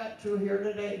 I got 2 here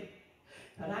today.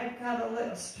 And I've got a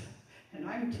list. And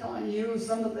I'm telling you,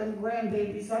 some of them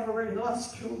grandbabies, I've already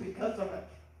lost 2 because of it.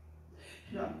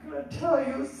 And I'm going to tell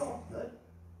you something.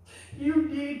 You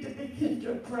need to begin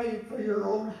to pray for your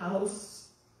own house.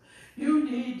 You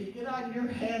need to get on your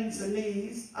hands and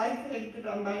knees. I can't get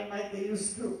on mine like they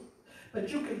used to. But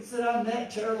you can sit on that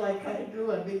chair like I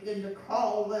do and begin to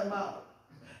call them out.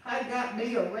 I got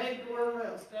me a regular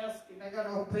list asking. I got a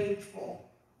whole page full.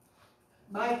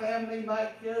 My family, my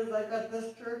kids, I got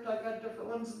this church, I got different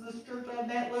ones in this church on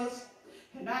that list.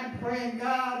 And I'm praying,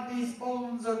 God, these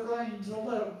bones are going to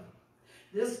live.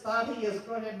 This body is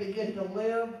going to begin to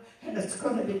live, and it's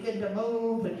going to begin to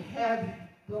move and have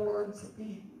the Lord's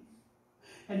being.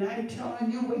 And I'm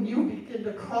telling you, when you begin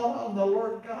to call on the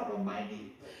Lord God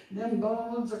Almighty, them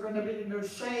bones are going to begin to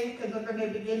shake, and they're going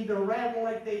to begin to rattle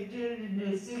like they did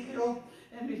in Ezekiel.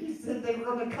 And he said they were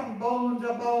going to come bone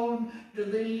to bone to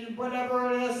the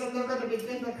whatever it is, and they're going to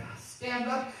begin to stand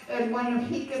up. And when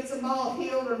he gets them all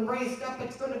healed and raised up,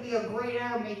 it's going to be a great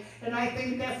army. And I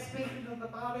think that's speaking of the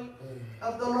body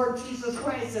of the Lord Jesus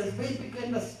Christ as we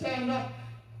begin to stand up.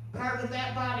 Part of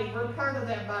that body, we're part of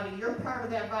that body, you're part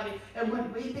of that body. And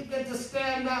when we begin to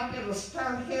stand up, it'll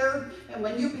start here. And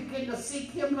when you begin to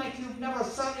seek him like you've never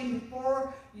sought him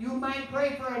before, you might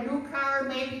pray for a new car,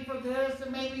 maybe for this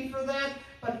and maybe for that,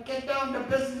 but get down to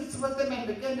business with him and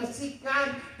begin to seek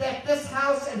God, that this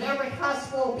house and every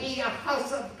house will be a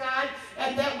house of God,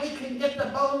 and that we can get the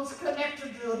bones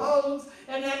connected to the bones.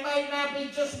 And it might not be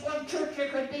just one church,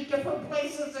 it could be different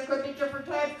places, it could be different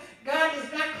times. God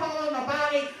is not calling a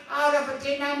body out of a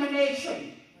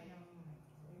denomination.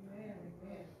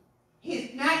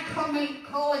 He's not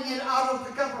calling it out of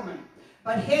the government.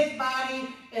 But his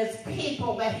body is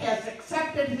people that has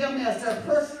accepted him as their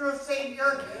personal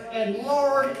Savior and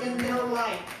Lord in their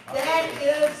life. That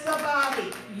is the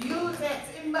body. You that's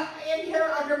in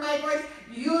here under my voice,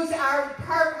 use our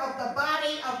part of the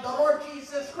body of the Lord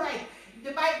Jesus Christ.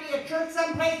 There might be a church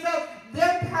someplace else,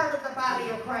 they're part of the body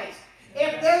of Christ.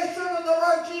 If they're serving the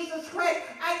Lord Jesus Christ,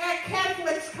 I got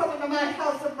Catholics coming to my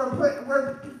house and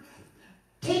we're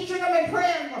teaching them and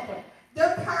praying with them.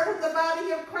 They're part of the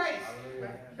body of Christ. You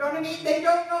know what I mean? They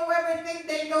don't know everything.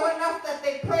 They know enough that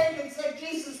they prayed and said,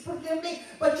 Jesus, forgive me.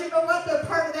 But you know what? They're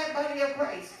part of that body of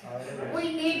Christ.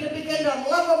 We need to begin to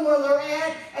love them where they're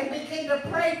at and begin to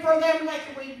pray for them like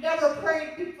we've never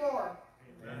prayed before.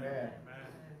 Amen.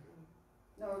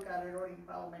 No, God, I don't even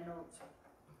follow my notes.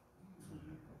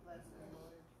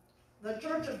 The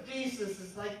Church of Jesus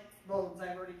is like bones.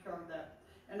 I've already covered that.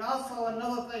 And also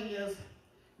another thing is,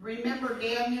 remember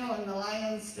Daniel in the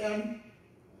lion's den?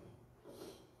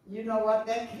 You know what?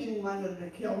 That king wanted to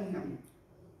kill him.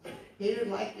 He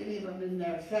didn't like any of them in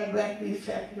there. Shadrach,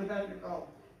 Meshach, and Abednego.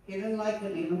 He didn't like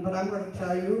any of them, but I'm going to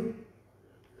tell you,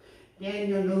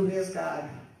 Daniel knew his God.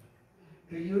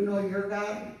 Do you know your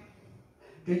God?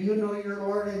 Do you know your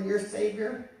Lord and your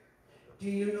Savior? Do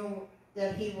you know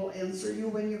that he will answer you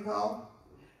when you call?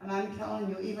 And I'm telling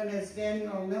you, even as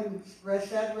Daniel knew,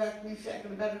 Shadrach, Meshach,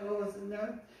 and Abednego was in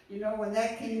there, you know, when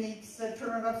that king said,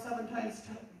 turn it up seven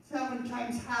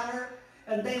times hotter,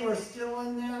 and they were still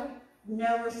in there,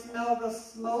 never smelled the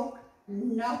smoke,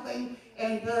 nothing,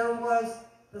 and there was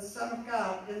the Son of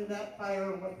God in that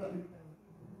fire with them.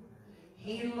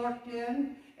 He looked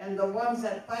in, and the ones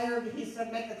that fired, he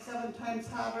said, make it 7 times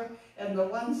hotter, and the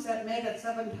ones that made it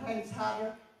 7 times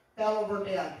hotter fell over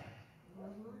dead.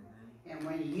 And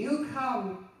when you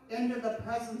come into the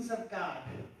presence of God,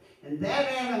 and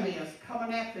that enemy is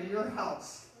coming after your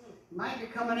house, he might be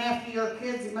coming after your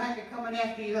kids, he might be coming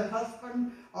after your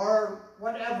husband, or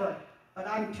whatever, but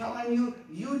I'm telling you,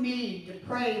 you need to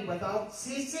pray without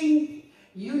ceasing.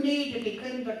 You need to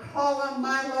begin to call on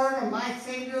my Lord and my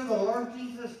Savior, the Lord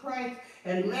Jesus Christ,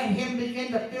 and let him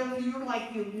begin to fill you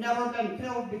like you've never been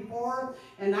filled before.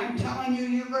 And I'm telling you,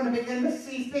 you're going to begin to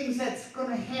see things that's going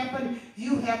to happen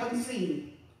you haven't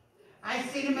seen. I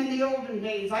seen him in the olden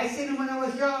days. I seen him when I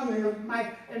was young.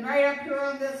 And right up here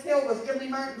on this hill was Jimmy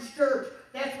Martin's church.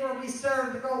 That's where we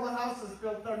started to go. The house is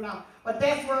built there now. But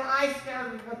that's where I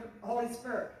started with the Holy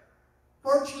Spirit.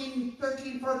 13,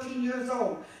 14 years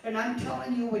old. And I'm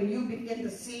telling you, when you begin to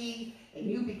see and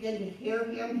you begin to hear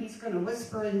him, he's going to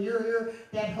whisper in your ear.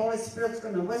 That Holy Spirit's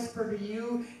going to whisper to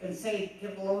you and say,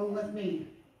 get alone with me.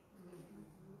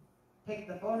 Take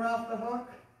the phone off the hook.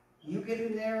 You get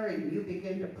in there and you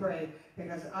begin to pray.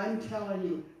 Because I'm telling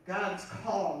you, God's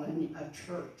calling a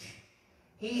church.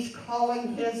 He's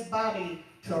calling his body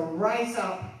to rise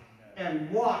up and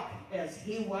walk as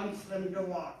he wants them to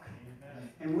walk.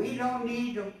 And we don't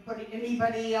need to put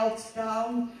anybody else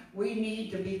down. We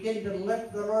need to begin to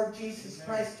lift the Lord Jesus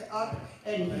Christ up,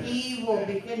 and he will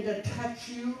begin to touch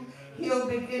you. He'll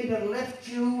begin to lift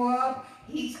you up.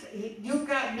 You've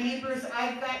got neighbors.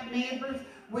 I've got neighbors.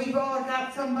 We've all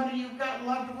got somebody. You've got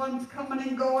loved ones coming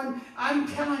and going. I'm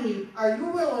telling you, are you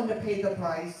willing to pay the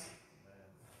price?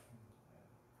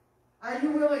 Are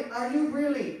you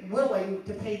really willing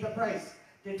to pay the price?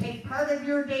 To take part of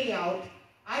your day out?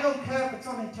 I don't care if it's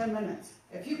only 10 minutes.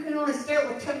 If you can only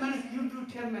start with 10 minutes, you do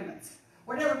 10 minutes.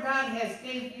 Whatever God has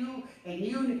gave you, and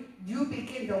you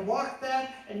begin to walk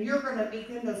that, and you're going to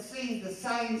begin to see the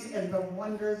signs and the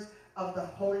wonders of the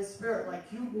Holy Spirit like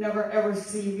you've never ever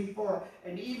seen before.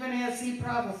 And even as he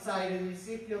prophesied in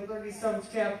Ezekiel 37th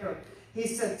chapter, he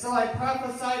said, so I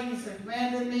prophesied, he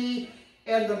commanded me,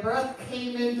 and the breath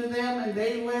came into them, and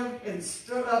they lived and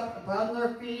stood up upon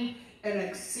their feet, an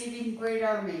exceeding great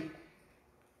army.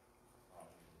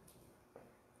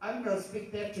 I'm going to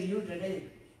speak that to you today.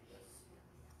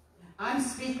 I'm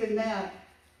speaking that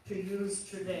to use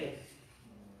today.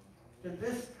 To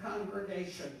this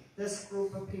congregation, this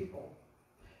group of people.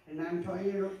 And I'm telling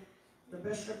you, the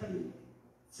bishop and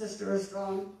sister is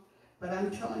gone, but I'm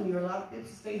telling you, a lot of people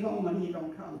stay home when he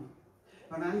don't come.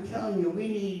 But I'm telling you, we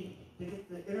need to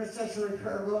get the intercessory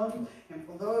prayer going, and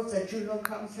for those that you know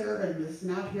comes here and is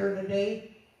not here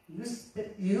today,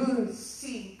 you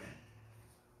seek.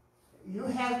 You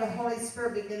have the Holy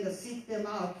Spirit begin to seek them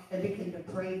out and begin to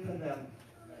pray for them.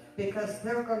 Because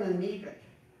they're going to need it.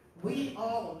 We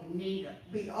all need it.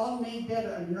 We all need that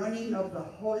anointing of the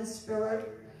Holy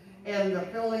Spirit and the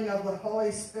filling of the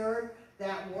Holy Spirit,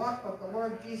 that walk with the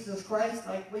Lord Jesus Christ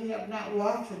like we have not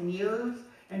walked in years.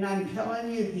 And I'm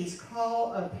telling you, he's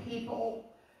called a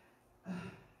people.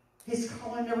 He's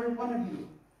calling every one of you.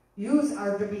 You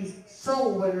are to be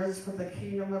soul winners for the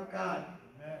kingdom of God.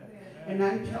 And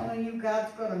I'm telling you,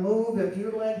 God's going to move. If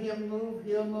you let him move,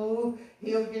 he'll move.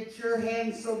 He'll get your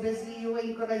hands so busy you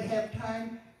ain't going to have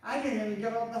time. I didn't even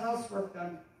get all the housework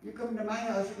done. You come to my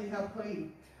house, you can help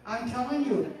clean. I'm telling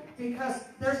you, because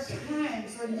there's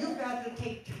times when you've got to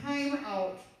take time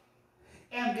out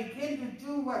and begin to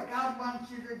do what God wants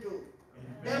you to do.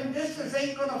 Them dishes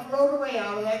ain't going to float away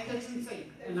out of that kitchen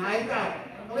sink. And I got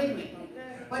it. Believe me.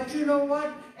 But you know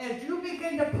what? As you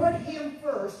begin to put him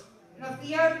first, and if the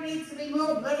yard needs to be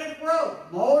mowed, let it grow.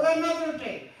 Mow it another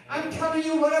day. I'm telling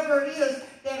you, whatever it is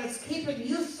that is keeping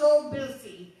you so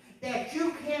busy that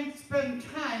you can't spend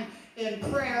time in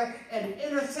prayer and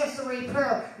intercessory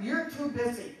prayer, you're too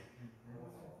busy.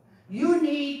 You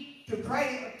need to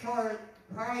prioritize,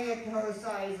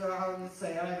 or how you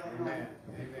say it, I don't know. Amen.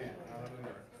 Amen.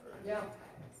 Hallelujah. Yeah.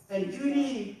 And you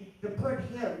need to put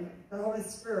him, the Holy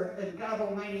Spirit, and God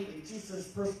Almighty in Jesus'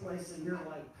 first place in your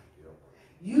life.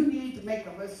 You need to make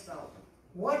a list out.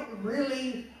 What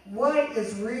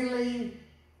is really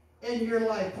in your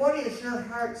life? What is your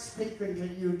heart speaking to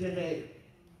you today?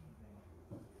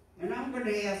 And I'm going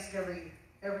to ask every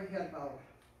head bowed.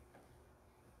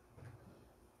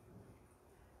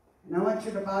 And I want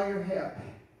you to bow your head.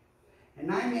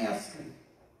 And I'm asking,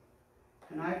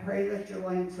 and I pray that you'll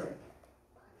answer,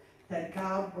 that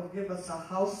God will give us a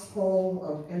house full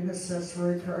of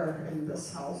intercessory prayer in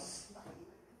this house.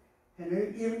 And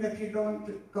even if you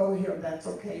don't go here, that's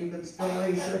okay. You can still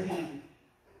raise your hand,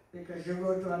 because you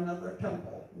go to another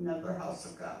temple, another house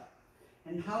of God.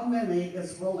 And how many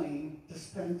is willing to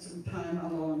spend some time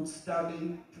alone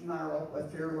starting tomorrow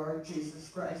with your Lord Jesus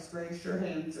Christ? Raise your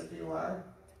hands if you are.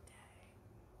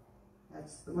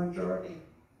 That's the majority.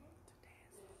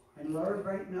 And Lord,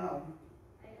 right now,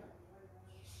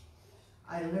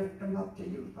 I lift them up to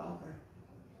you, Father.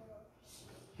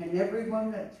 And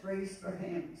everyone that's raised their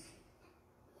hands,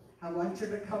 I want you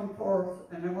to come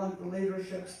forth, and I want the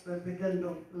leaderships to begin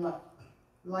to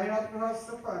line up across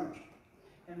the front.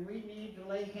 And we need to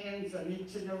lay hands on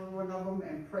each and every one of them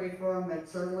and pray for them.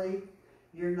 It's early.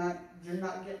 You're not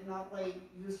getting out late.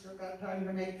 You still got time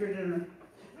to make your dinner.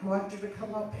 I want you to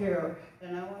come up here,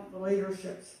 and I want the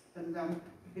leaderships and them to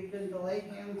begin to lay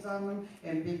hands on them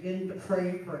and begin to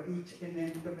pray for each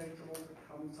individual that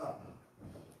comes up.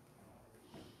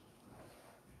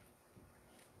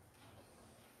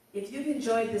 If you've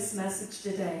enjoyed this message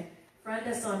today, friend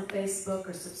us on Facebook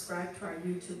or subscribe to our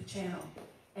YouTube channel,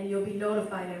 and you'll be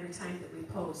notified every time that we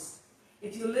post.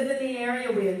 If you live in the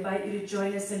area, we invite you to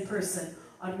join us in person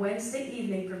on Wednesday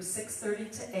evening from 6:30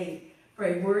 to 8 for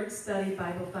a Word Study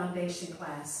Bible Foundation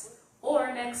class,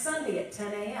 or next Sunday at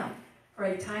 10 a.m. for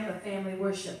a time of family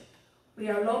worship. We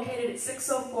are located at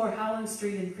 604 Howland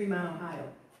Street in Fremont, Ohio.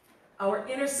 Our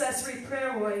intercessory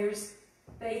prayer warriors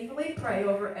faithfully pray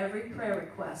over every prayer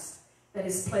request that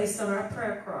is placed on our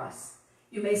prayer cross.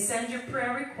 You may send your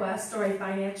prayer request or a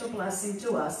financial blessing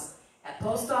to us at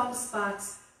Post Office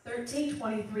Box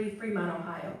 1323, Fremont,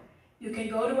 Ohio. You can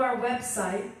go to our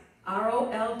website,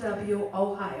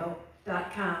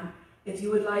 rolwohio.com, if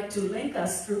you would like to link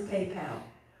us through PayPal.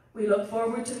 We look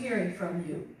forward to hearing from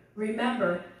you.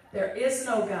 Remember, there is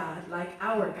no God like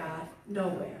our God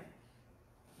nowhere.